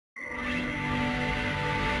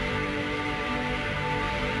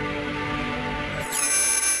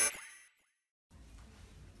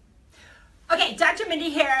Okay, Dr.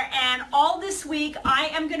 Mindy here, and all this week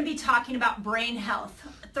I am going to be talking about brain health.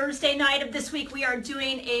 Thursday night of this week we are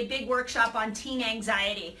doing a big workshop on teen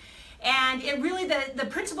anxiety. And it really, the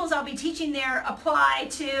principles I'll be teaching there apply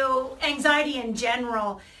to anxiety in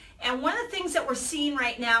general. And one of the things that we're seeing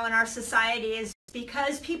right now in our society is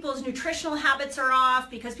because people's nutritional habits are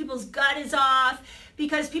off, because people's gut is off,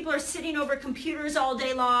 because people are sitting over computers all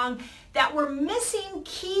day long, that we're missing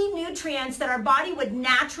key nutrients that our body would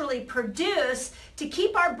naturally produce to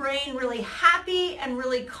keep our brain really happy and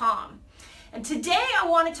really calm. And today I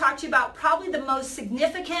want to talk to you about probably the most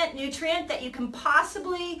significant nutrient that you can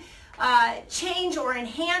possibly change or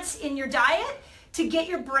enhance in your diet to get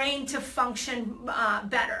your brain to function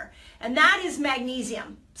better. And that is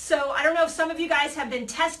magnesium. So I don't know if some of you guys have been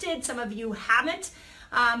tested, some of you haven't,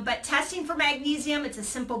 but testing for magnesium, it's a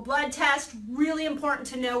simple blood test, really important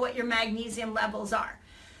to know what your magnesium levels are.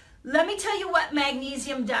 Let me tell you what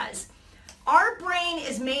magnesium does. Our brain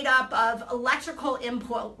is made up of electrical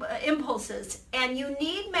impulses, and you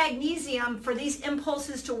need magnesium for these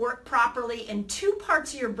impulses to work properly in two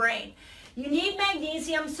parts of your brain. You need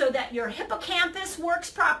magnesium so that your hippocampus works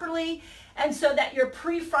properly and so that your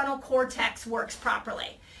prefrontal cortex works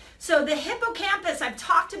properly. So the hippocampus, I've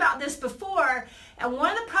talked about this before, and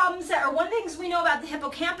one of the problems one of the things we know about the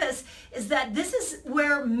hippocampus is that this is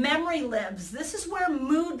where memory lives. This is where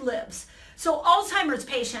mood lives. So Alzheimer's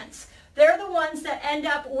patients, they're the ones that end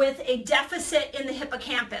up with a deficit in the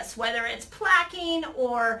hippocampus, whether it's plaquing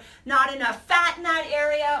or not enough fat in that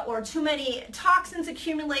area or too many toxins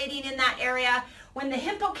accumulating in that area. When the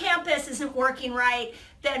hippocampus isn't working right,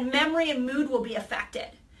 then memory and mood will be affected.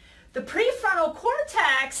 The prefrontal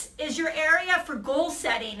cortex is your area for goal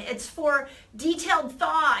setting. It's for detailed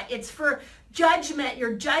thought. It's for judgment,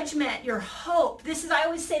 your hope. I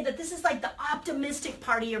always say that this is like the optimistic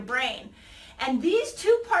part of your brain. And these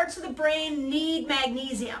two parts of the brain need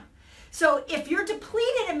magnesium. So if you're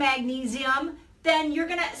depleted in magnesium, then you're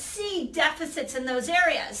going to see deficits in those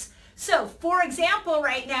areas. So for example,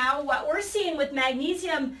 right now, what we're seeing with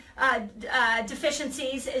magnesium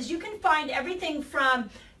deficiencies is you can find everything from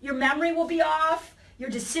your memory will be off, your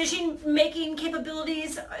decision-making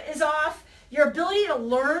capabilities is off, your ability to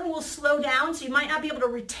learn will slow down, so you might not be able to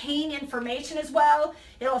retain information as well.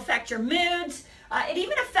 It'll affect your moods. It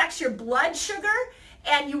even affects your blood sugar,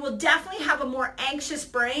 and you will definitely have a more anxious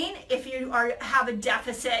brain if you have a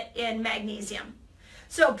deficit in magnesium.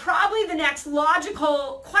 So probably the next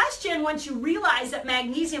logical question, once you realize that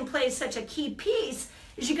magnesium plays such a key piece,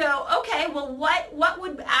 is you go, okay, well, what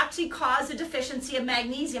would actually cause a deficiency of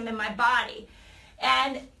magnesium in my body?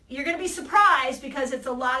 And you're going to be surprised because it's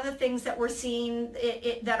a lot of the things that we're seeing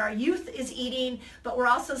that our youth is eating, but we're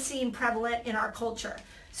also seeing prevalent in our culture.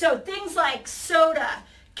 So things like soda,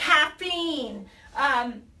 caffeine,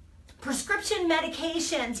 prescription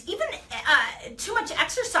medications, even too much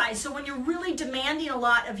exercise. So when you're really demanding a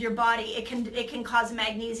lot of your body, it can cause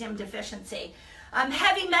magnesium deficiency.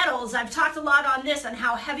 Heavy metals, I've talked a lot on this, on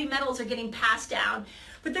how heavy metals are getting passed down.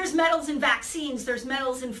 But there's metals in vaccines, there's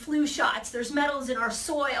metals in flu shots, there's metals in our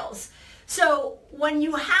soils. So when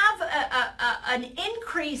you have an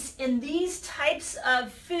increase in these types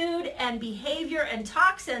of food and behavior and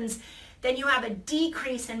toxins, then you have a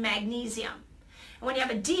decrease in magnesium. And when you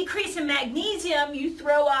have a decrease in magnesium, you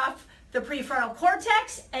throw off the prefrontal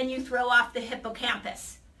cortex and you throw off the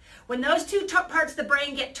hippocampus. When those two parts of the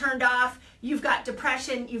brain get turned off, you've got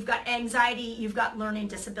depression, you've got anxiety, you've got learning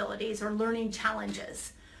disabilities or learning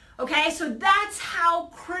challenges. Okay, so that's how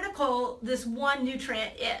critical this one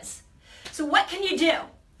nutrient is. So what can you do?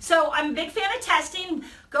 So I'm a big fan of testing.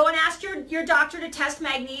 Go and ask your doctor to test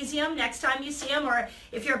magnesium next time you see him, or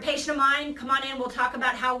if you're a patient of mine, come on in, we'll talk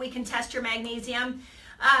about how we can test your magnesium.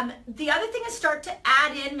 The other thing is start to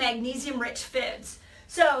add in magnesium-rich foods.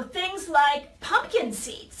 So things like pumpkin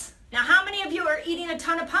seeds. Now, how many of you are eating a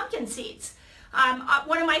ton of pumpkin seeds?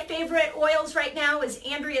 One of my favorite oils right now is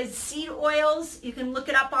Andrea's seed oils. You can look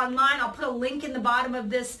it up online. I'll put a link in the bottom of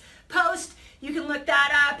this post. You can look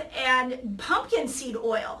that up. And pumpkin seed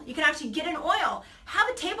oil, you can actually get an oil. Have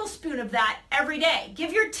a tablespoon of that every day.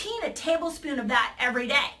 Give your teen a tablespoon of that every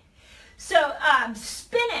day. So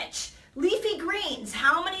spinach, leafy greens.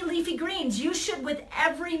 How many leafy greens? You should, with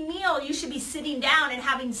every meal, you should be sitting down and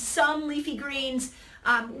having some leafy greens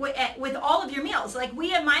with all of your meals. Like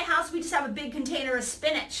we at my house, we just have a big container of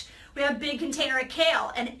spinach. We have a big container of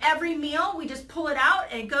kale, and every meal we just pull it out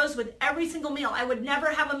and it goes with every single meal. I would never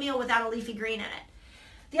have a meal without a leafy green in it.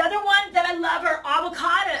 The other one that I love are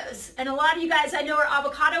avocados, and a lot of you guys I know are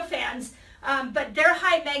avocado fans, but they're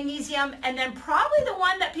high in magnesium. And then probably the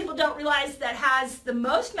one that people don't realize that has the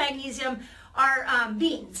most magnesium are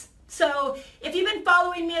beans. So if you've been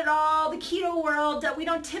following me at all, the keto world, we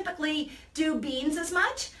don't typically do beans as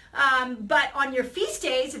much. But on your feast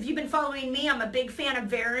days, if you've been following me, I'm a big fan of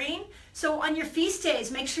varying. So on your feast days,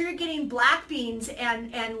 make sure you're getting black beans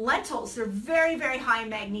and lentils. They're very, very high in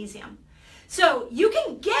magnesium. So you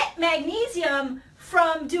can get magnesium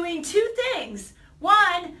from doing two things.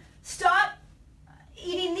 One, stop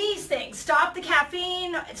eating these things. Stop the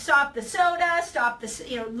caffeine, stop the soda, stop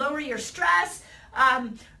the, lower your stress,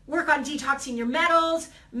 work on detoxing your metals,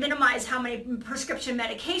 minimize how many prescription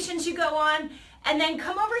medications you go on, and then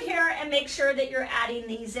come over here and make sure that you're adding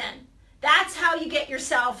these in. That's how you get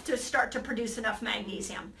yourself to start to produce enough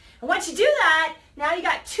magnesium. And once you do that, now you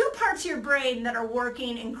got two parts of your brain that are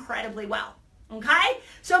working incredibly well. Okay?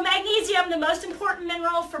 So magnesium, the most important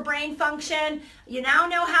mineral for brain function. You now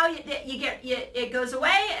know how it goes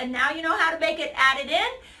away, and now you know how to make it added in.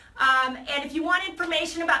 And if you want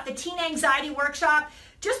information about the teen anxiety workshop,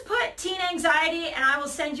 just put teen anxiety and I will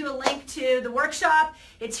send you a link to the workshop.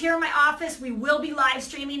 It's here in my office. We will be live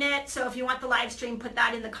streaming it. So if you want the live stream, put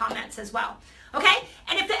that in the comments as well. Okay?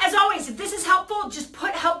 And as always, if this is helpful, just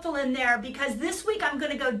put helpful in there, because this week I'm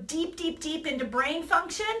going to go deep, deep, deep into brain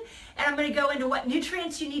function, and I'm going to go into what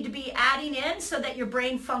nutrients you need to be adding in so that your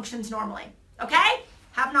brain functions normally. Okay?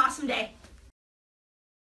 Have an awesome day.